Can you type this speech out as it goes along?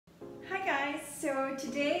So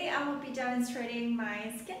today I will be demonstrating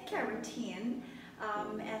my skincare routine,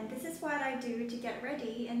 and this is what I do to get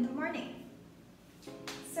ready in the morning.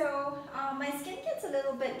 So my skin gets a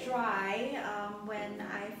little bit dry when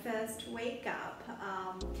I first wake up,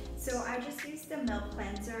 so I just use the milk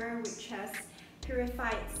cleanser, which has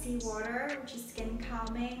purified seawater, which is skin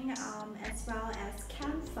calming, as well as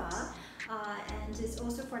camphor, and is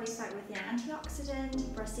also fortified with an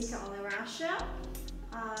antioxidant, Brassica oleracea,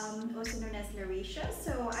 also known as Lauricia,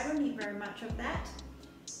 so I don't need very much of that.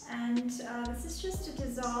 And this is just to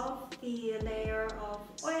dissolve the layer of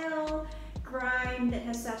oil, grime that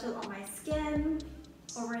has settled on my skin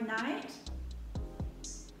overnight.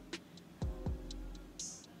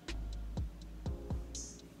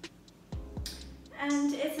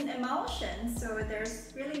 And it's an emulsion, so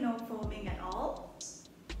there's really no foaming at all.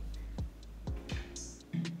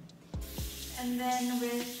 And then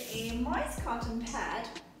with a moist cotton pad,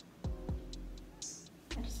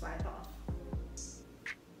 I just wipe off.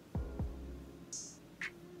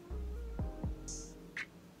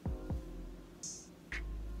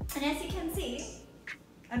 And as you can see,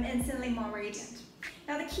 I'm instantly more radiant.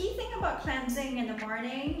 Now the key thing about cleansing in the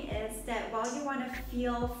morning is that while you want to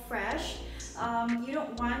feel fresh, you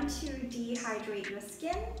don't want to dehydrate your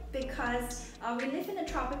skin because we live in a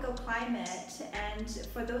tropical climate, and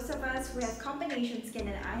for those of us who have combination skin,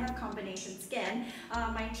 and I have combination skin,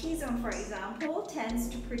 my T-zone, for example, tends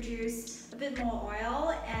to produce a bit more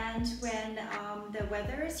oil, and when the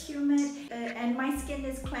weather is humid and my skin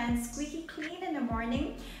is cleansed squeaky clean in the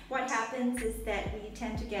morning, what happens is that we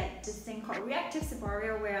tend to get this thing called reactive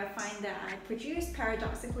SEBORRHEA, where I find that I produce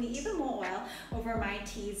paradoxically even more oil over my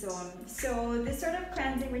T-zone. So this sort of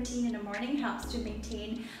cleansing routine in the morning helps to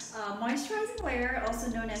maintain a moisturizing layer, also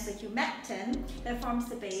known as a humectant, that forms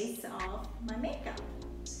the base of my makeup.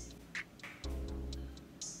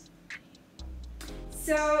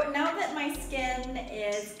 So now that my skin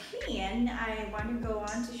is clean, I want to go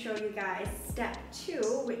on to show you guys step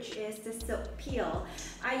 2, which is the Silkpeel.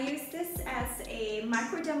 I use this as a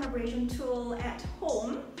microdermabrasion tool at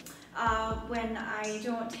home when I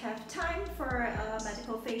don't have time for a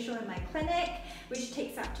medical facial in my clinic, which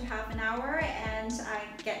takes up to half an hour, and I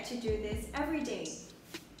get to do this every day.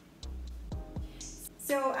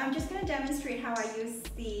 So I'm just going to demonstrate how I use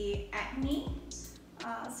the acne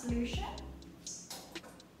solution.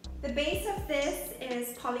 The base of this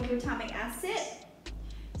is polyglutamic acid,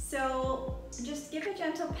 so just give a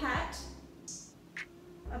gentle pat,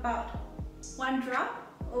 about 1 drop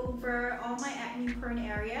over all my acne prone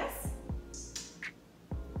areas.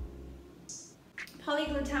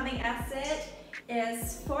 Polyglutamic acid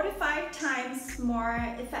is 4 to 5 times more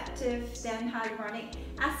effective than hyaluronic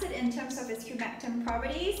acid in terms of its humectant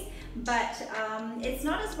properties, but it's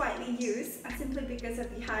not as widely used simply because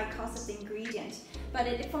of the high cost of the ingredient. But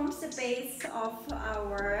it forms the base of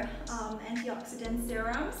our antioxidant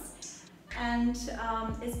serums, and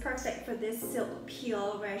is perfect for this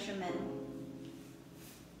Silkpeel regimen.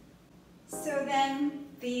 So then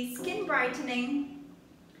the skin brightening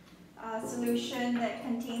solution that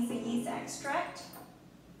contains the yeast extract.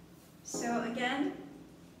 So again,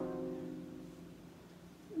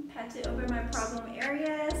 pat it over my problem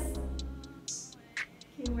areas,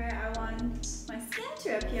 okay, where I want my skin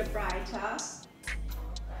to appear brighter.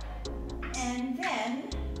 And then,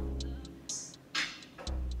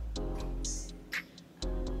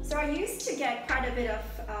 so I used to get quite a bit of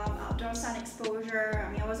outdoor sun exposure.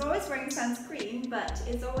 I mean, I was always wearing sunscreen, but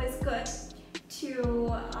it's always good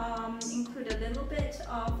to include a little bit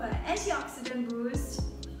of antioxidant boost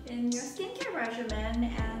in your skincare regimen,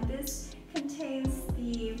 and this contains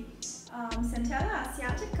the Centella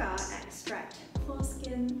asiatica extract for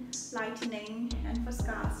skin lightening and for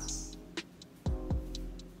scars.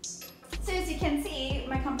 So as you can see,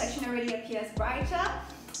 my complexion already appears brighter.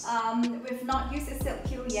 We've not used a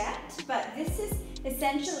Silkpeel yet, but this is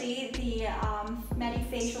essentially the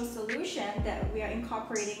Medfacial solution that we are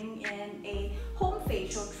incorporating in a home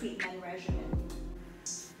facial treatment regimen.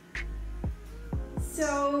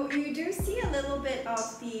 So you do see a little bit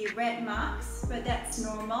of the red marks, but that's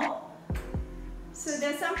normal. So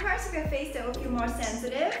there's some parts of your face that will feel more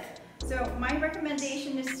sensitive. So my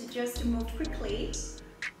recommendation is to move quickly.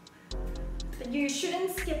 But you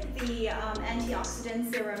shouldn't skip the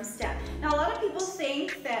antioxidant serum step. Now a lot of people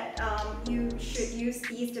think that you should use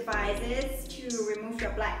these devices to remove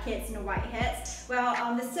your blackheads and whiteheads.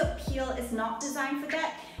 Well, the Silkpeel is not designed for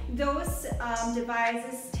that. Those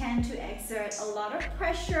devices tend to exert a lot of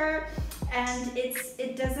pressure, and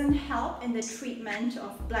it doesn't help in the treatment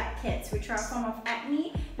of blackheads, which are a form of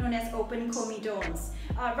acne known as open comedones.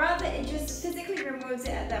 Rather, it just physically removes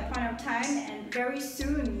it at that point of time, and very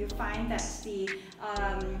soon you find that the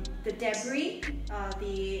debris,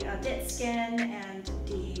 the dead skin and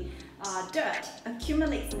the dirt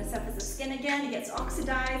accumulates in the surface of skin again. It gets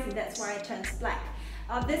oxidized, and that's why it turns black.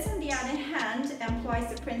 This, on the other hand,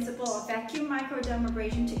 employs the principle of vacuum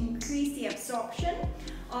microdermabrasion to increase the absorption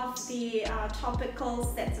of the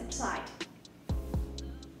topicals that's applied.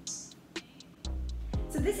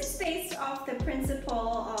 So this is based off the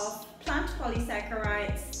principle of plant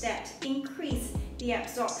polysaccharides that increase the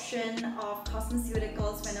absorption of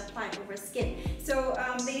cosmeceuticals when applied over skin. So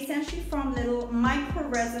they essentially form little micro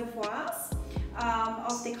reservoirs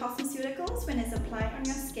of the cosmeceuticals when it's applied on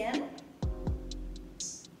your skin.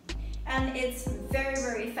 And it's very,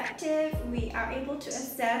 very effective. We are able to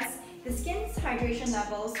assess the skin's hydration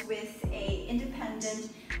levels with an independent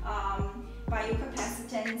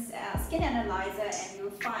biocapacitance skin analyzer, and you'll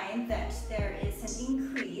find that there is an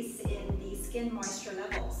increase in the skin moisture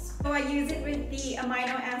levels. So I use it with the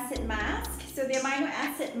amino acid mask. So the amino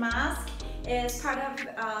acid mask is part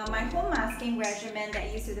of my home masking regimen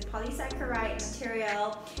that uses the polysaccharide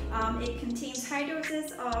material. It contains high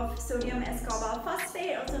doses of sodium ascorbate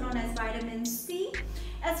phosphate, also known as vitamin C,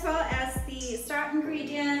 as well as the start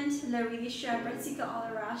ingredient, Lauricia brassica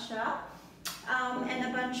oleracea, and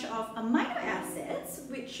a bunch of amino acids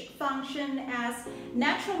which function as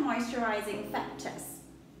natural moisturizing factors.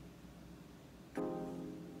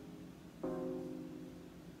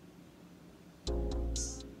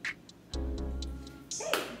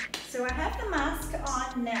 So I have the mask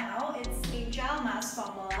on now. It's a gel mask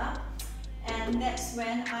formula, and that's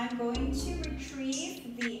when I'm going to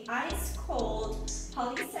retrieve the ice cold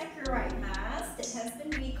polysaccharide mask that has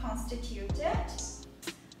been reconstituted.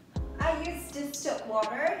 I use distilled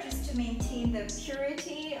water just to maintain the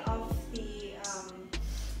purity of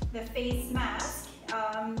the face mask.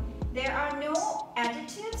 There are no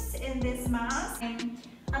additives in this mask, and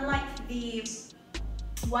unlike the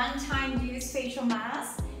one-time use facial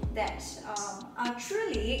masks that are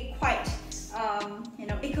truly quite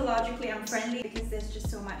ecologically unfriendly because there's just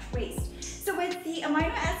so much waste. So with the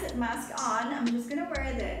amino acid mask on, I'm just gonna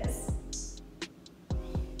wear this.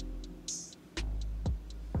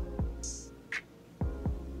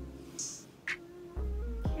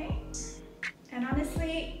 Okay, and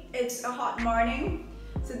honestly, it's a hot morning,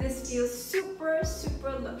 so this feels super,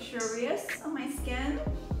 super luxurious on my skin.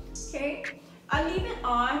 Okay. I leave it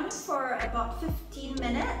on for about 15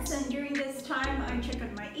 minutes, and during this time I check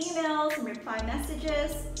on my emails and reply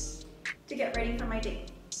messages to get ready for my day.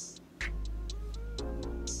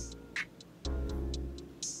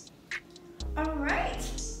 Alright,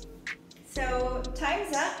 so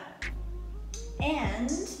time's up and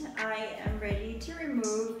I am ready to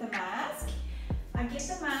remove the mask. I give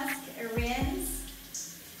the mask a rinse,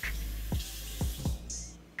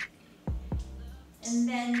 and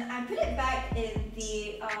then I put it back in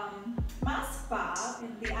the mask bar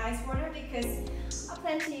in the ice water because I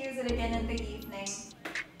plan to use it again in the evening.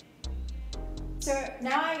 So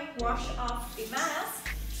now I wash off the mask.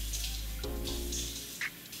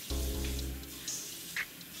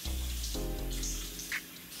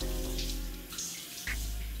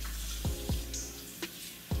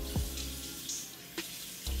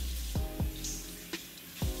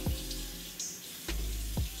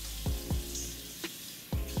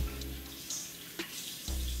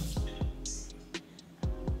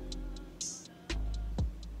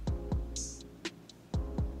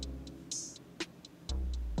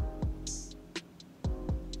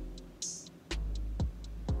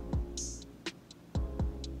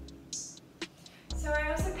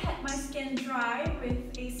 Dry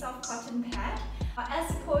with a soft cotton pad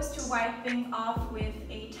as opposed to wiping off with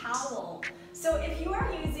a towel. So if you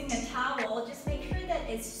are using a towel, just make sure that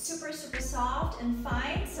it's super, super soft and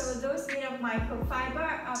fine. So those made of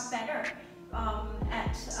microfiber are better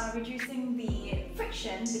at reducing the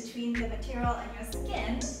friction between the material and your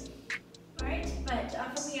skin. Right? But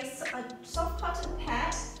for me, a soft cotton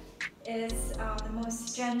pad is the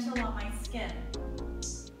most gentle on my skin.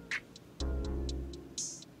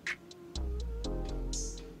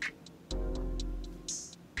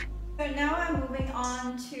 So now I'm moving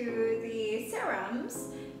on to the serums.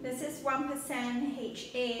 This is 1%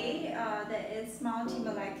 HA that is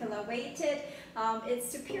multimolecular weighted. It's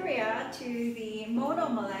superior to the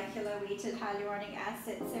monomolecular weighted hyaluronic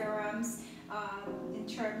acid serums in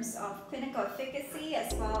terms of clinical efficacy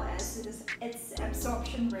as well as its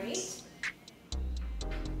absorption rate.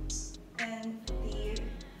 And the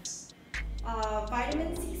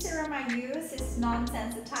vitamin C serum I use is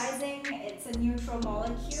non-sensitizing. It's a neutral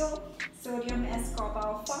molecule, sodium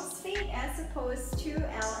ascorbyl phosphate as opposed to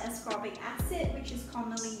L-ascorbic acid, which is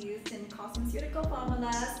commonly used in cosmeceutical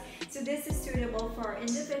formulas. So this is suitable for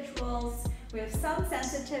individuals with some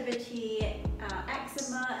sensitivity,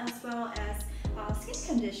 eczema, as well as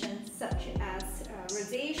skin conditions such as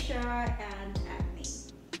rosacea and acne.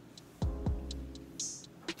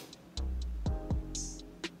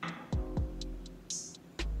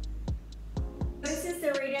 This is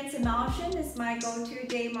the Radiance Emulsion. It's my go-to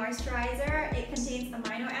day moisturizer. It contains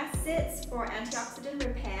amino acids for antioxidant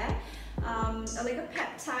repair,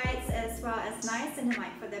 oligopeptides, as well as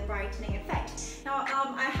niacinamide for the brightening effect. Now,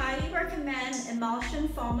 I highly recommend emulsion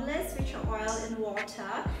formulas which are oiled in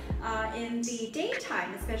water in the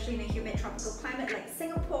daytime, especially in a humid tropical climate like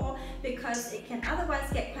Singapore, because it can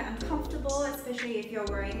otherwise get quite uncomfortable, especially if you're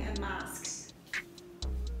wearing a mask.